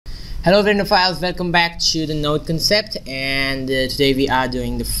Hello Blenderphiles, welcome back to the node concept, and today we are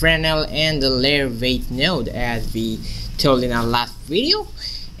doing the Fresnel and the layer weight node as we told in our last video.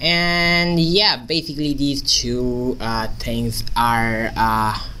 And yeah, basically these two things are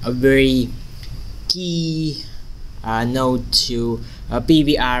a very key node to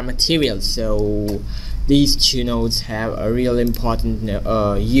PBR material. So these two nodes have a real important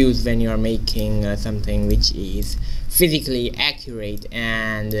use when you are making something which is physically accurate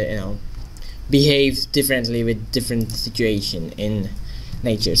and behaves differently with different situation in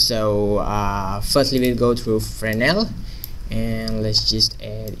nature. So firstly we'll go through Fresnel, and let's just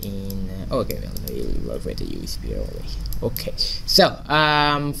add in okay, well, we'll work with the USB only. Okay, so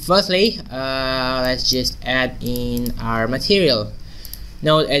firstly let's just add in our material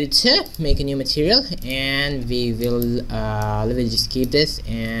node editor, make a new material, and we'll just keep this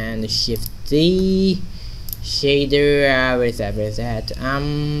and shift the shader, where's that,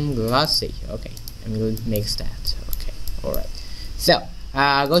 glossy. Okay, and we'll mix that. Okay, alright, so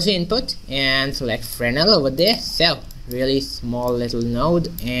go to input and select Fresnel over there. So really small little node,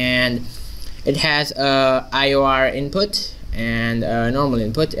 and it has a IOR input and a normal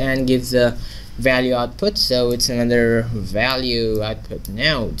input, and gives a value output. So it's another value output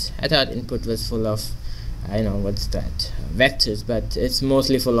node. I thought input was full of what's that, vectors, but it's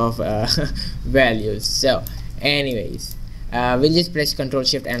mostly full of values. So anyways, we'll just press Ctrl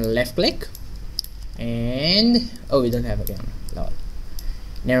Shift and left click, and we don't have a camera, lol,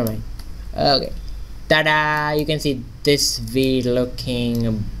 never mind. Okay, tada, you can see this weird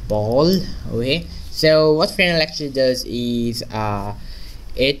looking ball. Okay, so what Fresnel actually does is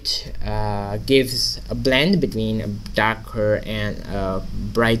it gives a blend between a darker and a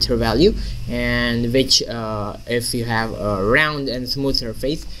brighter value, and which if you have a round and smooth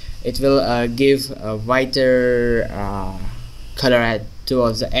surface, it will give a whiter color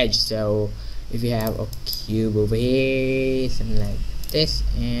towards the edge. So if you have a cube over here, something like this,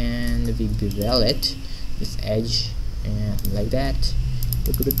 and we bevel it, this edge, and like that.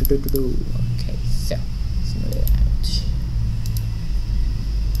 Okay, so smooth it out.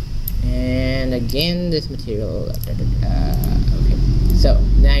 And again this material, okay, so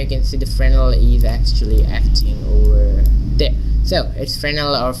now you can see the Fresnel is actually acting over there. So it's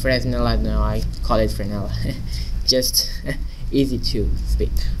Fresnel or Fresnel, I don't know, I call it Fresnel just easy to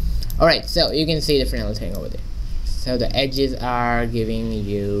speak. Alright, so you can see the Fresnel thing over there. So the edges are giving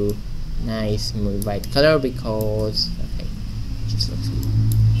you nice smooth white color because okay, it just looks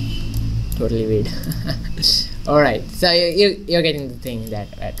weird, totally weird. Alright, so you're getting the thing that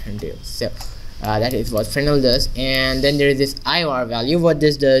I can do. So that is what Fresnel does. And then there is this IOR value. What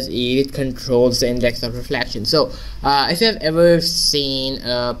this does is it controls the index of reflection. So if you have ever seen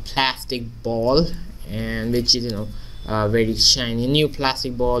a plastic ball, and which is very shiny new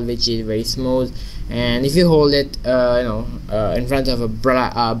plastic ball which is very smooth, and if you hold it in front of a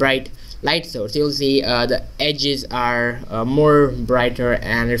bright light source, you'll see the edges are more brighter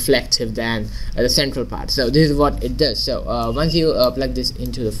and reflective than the central part. So this is what it does. So once you plug this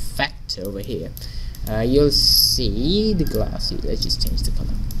into the factor over here, you'll see the glossy. Let's just change the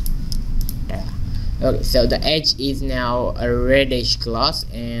color. Okay, so the edge is now a reddish gloss,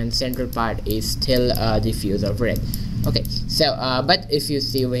 and central part is still diffuse of red. Okay, so but if you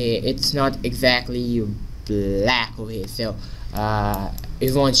see over here, it's not exactly black over here. So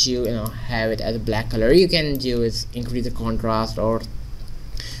if once you have it as a black color, you can do is increase the contrast or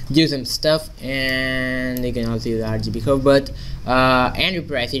do some stuff, and you can also use RGB curve. But Andrew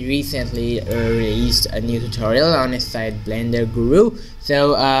Price recently released a new tutorial on his site Blender Guru.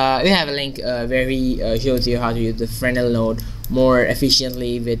 So we have a link where he shows you how to use the Fresnel node more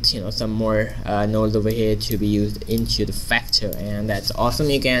efficiently with some more nodes over here to be used into the factor, and that's awesome.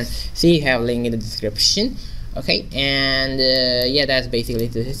 You can see, have a link in the description. Okay, and yeah, that's basically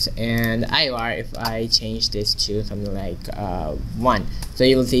this. And IOR, if I change this to something like 1, so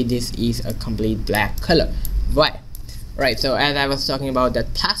you will see this is a complete black color. Why? Right, so as I was talking about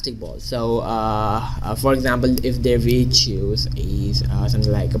that plastic ball, so for example, if their we choose is something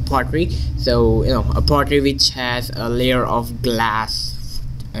like a pottery, so a pottery which has a layer of glass,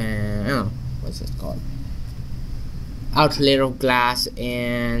 what's it called, outer layer of glass.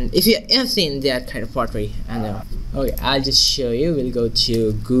 And if you have seen that kind of pottery, I know. Okay, I'll just show you. We'll go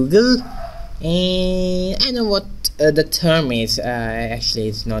to Google, and I know what the term is. Actually,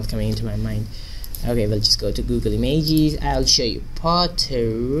 it's not coming into my mind. Okay, we'll just go to Google Images. I'll show you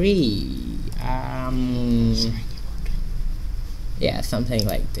pottery. Yeah, something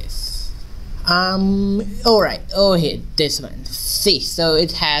like this. Alright, here, this one. See, so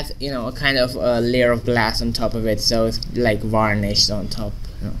it has a kind of a layer of glass on top of it, so it's like varnished on top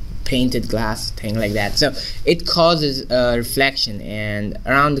painted glass thing like that. So it causes a reflection, and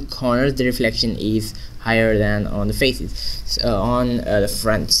around the corners the reflection is higher than on the faces, so on the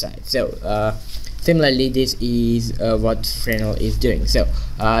front side. So similarly, this is what Fresnel is doing. So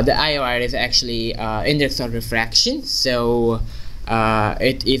the IOR is actually index of refraction. So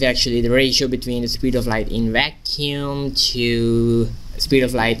it is actually the ratio between the speed of light in vacuum to speed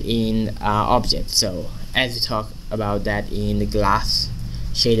of light in object. So as we talk about that in the glass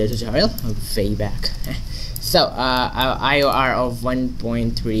shader tutorial way back. So our IOR of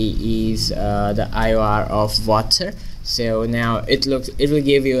 1.3 is the IOR of water. So now it will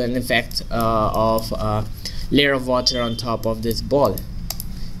give you an effect of a layer of water on top of this ball.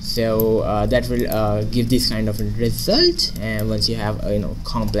 So that will give this kind of a result, and once you have a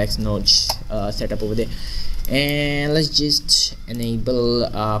complex node set up over there. And let's just enable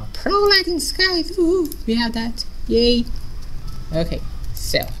pro lighting skies. Woohoo, we have that, yay. Okay,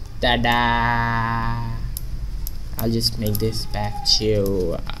 so ta-da, I'll just make this back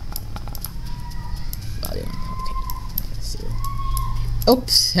to volume. Okay, let's see.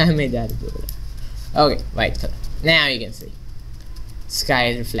 Oops, I made that blue. Okay, white color. Now you can see sky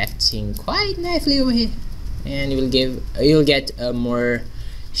is reflecting quite nicely over here, and you'll get a more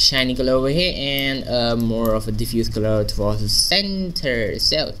shiny color over here and more of a diffuse color towards the center.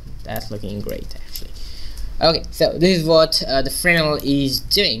 So that's looking great actually. Okay, so this is what the Fresnel is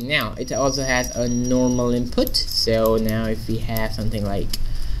doing. Now it also has a normal input. So now if we have something like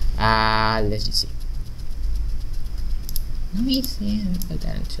let's just see. Let me see. Put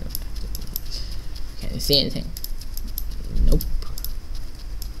that into. Can you see anything? Nope.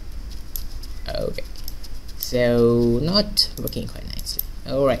 Okay, so not working quite nicely.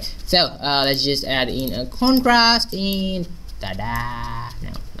 Alright, so let's just add in a contrast in. Ta-da!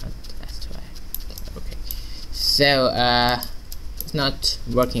 No, not that's why. Okay, so it's not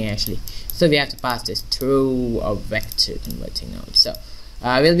working actually. So we have to pass this through a vector converting node. So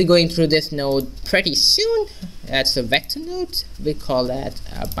we'll be going through this node pretty soon. That's a vector node. We call that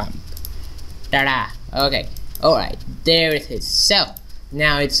a bump. Ta-da! Okay, alright, there it is. So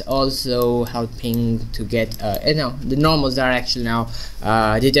now it's also helping to get the normals are actually now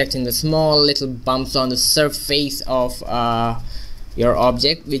detecting the small little bumps on the surface of your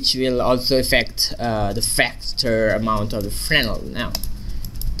object, which will also affect the factor amount of the Fresnel. Now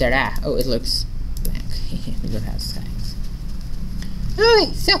ta-da! Oh, it looks black. We don't have skies.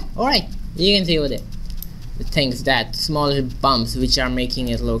 Okay, so alright, you can see over there the things, that small little bumps which are making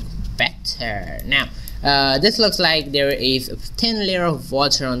it look better. Now this looks like there is a thin layer of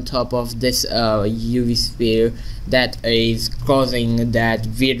water on top of this UV sphere that is causing that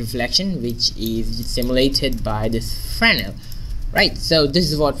weird reflection, which is simulated by this Fresnel. Right, so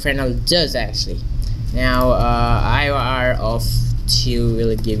this is what Fresnel does actually. Now IOR of 2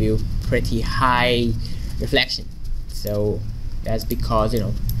 will give you pretty high reflection. So that's because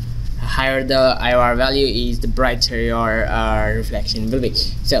the higher the IOR value is, the brighter your reflection will be.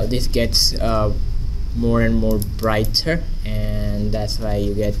 So this gets more and more brighter, and that's why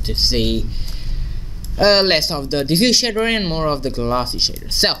you get to see less of the diffuse shader and more of the glossy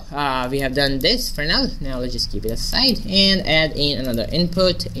shader. So we have done this for now. Now let's just keep it aside and add in another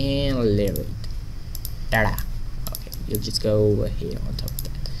input and layer it. Ta-da! Okay, you'll just go over here on top of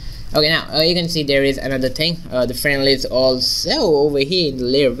that. Okay, now you can see there is another thing. The Fresnel is also over here in the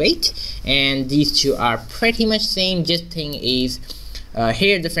layer weight, and these two are pretty much same. Just thing is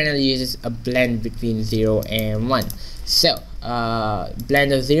here the Fresnel uses a blend between 0 and 1. So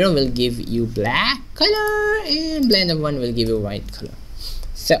blend of 0 will give you black color, and blend of 1 will give you white color.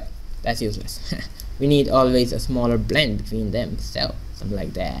 So that's useless. We need always a smaller blend between them. So something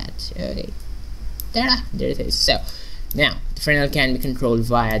like that. Okay, ta-da! There it is. So now the Fresnel can be controlled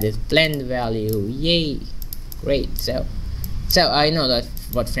via this blend value. Yay! Great. So I know that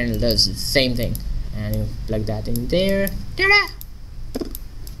what Fresnel does is the same thing, and you plug that in there. Ta-da!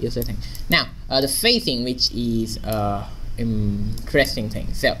 Useless thing. Now the facing, which is interesting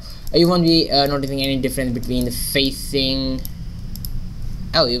thing. So you won't be noticing any difference between the facing.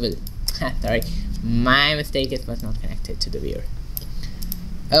 Oh, you will. Sorry, my mistake. It was not connected to the viewer.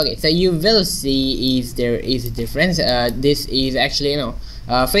 Okay, so you will see if there is a difference. This is actually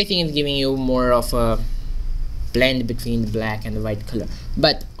facing is giving you more of a blend between the black and the white color,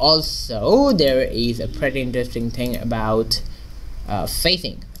 but also there is a pretty interesting thing about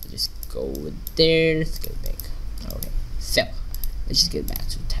facing. Just go over there. Let's get back. Okay, so let's just get back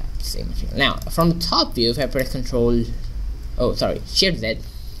to the tab. Same material. Now from the top view, if I press Control, Shift Z,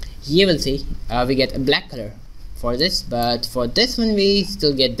 you will see we get a black color for this, but for this one we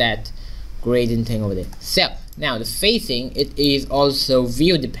still get that gradient thing over there. So Now the facing, it is also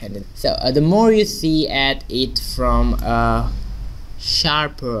view dependent. So the more you see at it from a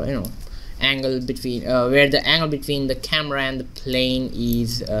sharper, angle between where the angle between the camera and the plane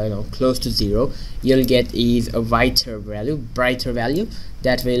is close to 0, you'll get is a brighter value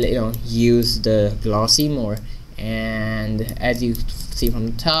that will use the glossy more. And as you see from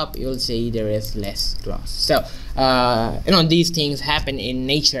the top, you'll see there is less gloss. So these things happen in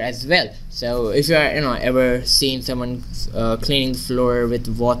nature as well. So if you are ever seen someone cleaning the floor with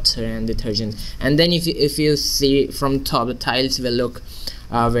water and detergent, and then if you see from top, the tiles will look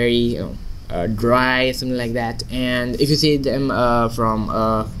very dry, something like that. And if you see them from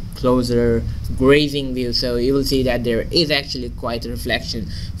a closer grazing view, so you will see that there is actually quite a reflection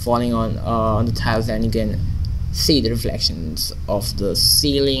falling on the tiles, and you can see the reflections of the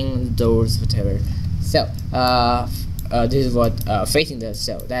ceiling, doors, whatever. So this is what facing does,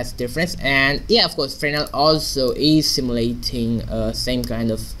 so that's the difference. And yeah, of course, Fresnel also is simulating same kind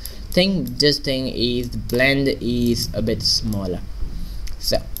of thing. This thing is the blend is a bit smaller.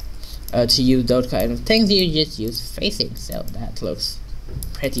 So to use those kind of things, you just use facing, so that looks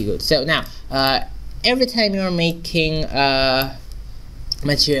pretty good. So now every time you're making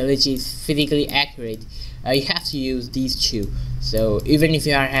material which is physically accurate, you have to use these two. So even if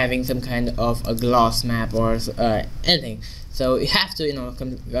you are having some kind of a gloss map or anything, so you have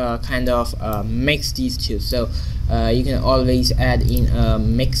to kind of mix these two. So you can always add in a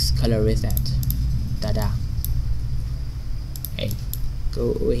mix color with that. Tada. Hey,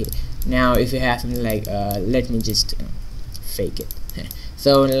 go over here. Now if you have something like let me just fake it.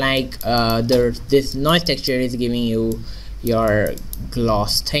 So like this noise texture is giving you your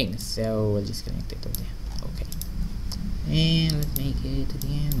gloss thing, so we'll just connect it over there. Okay, and let's make it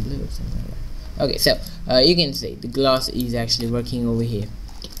again blue, something like that. Okay, so you can see the gloss is actually working over here.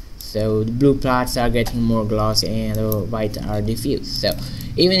 So the blue parts are getting more gloss and the white are diffused. So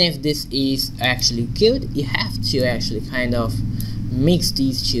even if this is actually good, you have to actually kind of mix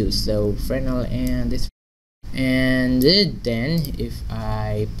these two, so Fresnel and this. And then if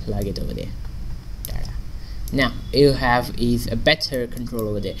I plug it over there, now you have is a better control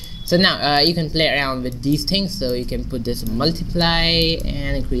over there. So now you can play around with these things. So you can put this multiply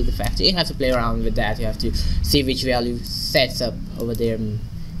and increase the factor. You have to play around with that. You have to see which value sets up over there,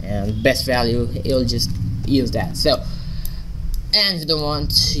 and best value, you'll just use that. So, and you don't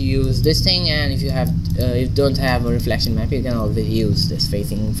want to use this thing, and if you have you don't have a reflection map, you can always use this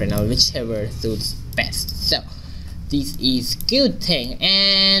facing Fresnel, whichever suits best. So this is good thing.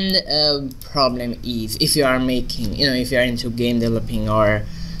 And problem is, if you are making, if you are into game developing or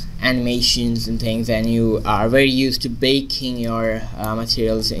animations and things, and you are very used to baking your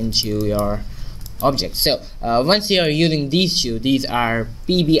materials into your objects. So once you are using these two, these are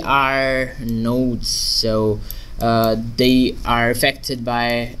PBR nodes, so they are affected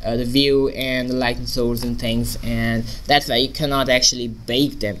by the view and the lighting source and things, and that's why you cannot actually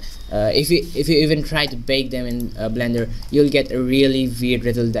bake them. If you even try to bake them in Blender, you'll get a really weird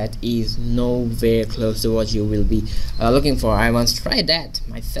result that is nowhere close to what you will be looking for. I once tried that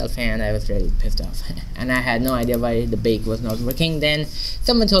myself and I was really pissed off and I had no idea why the bake was not working. Then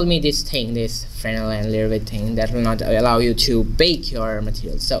someone told me this Fresnel and layer weight thing that will not allow you to bake your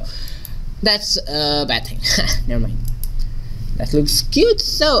materials. So that's a bad thing. Never mind. That looks cute.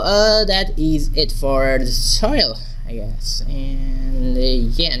 So that is it for the tutorial, I guess. And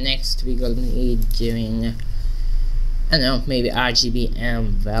yeah, next we're gonna be doing, I don't know, maybe RGB and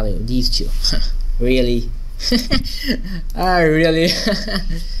value. These two really are really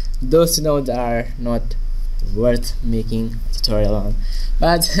those nodes are not worth making a tutorial on,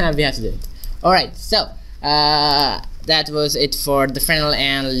 but we have to do it. Alright, so that was it for the Fresnel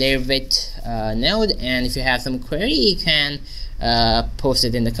and layer weight node, and if you have some query, you can post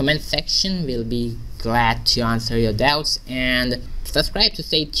it in the comment section. We'll be glad to answer your doubts, and subscribe to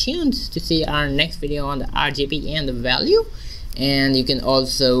stay tuned to see our next video on the RGB and the value. And you can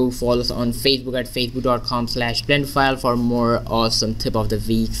also follow us on Facebook at facebook.com/Blenderphile for more awesome tip of the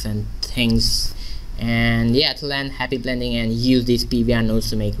weeks and things. And yeah, till then, happy blending and use these PBR nodes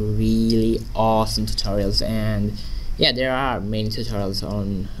to make really awesome tutorials. And yeah, there are many tutorials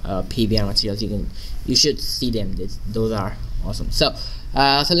on PBR materials. You should see them. Those are awesome. So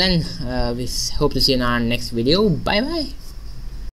so then we hope to see you in our next video. Bye bye.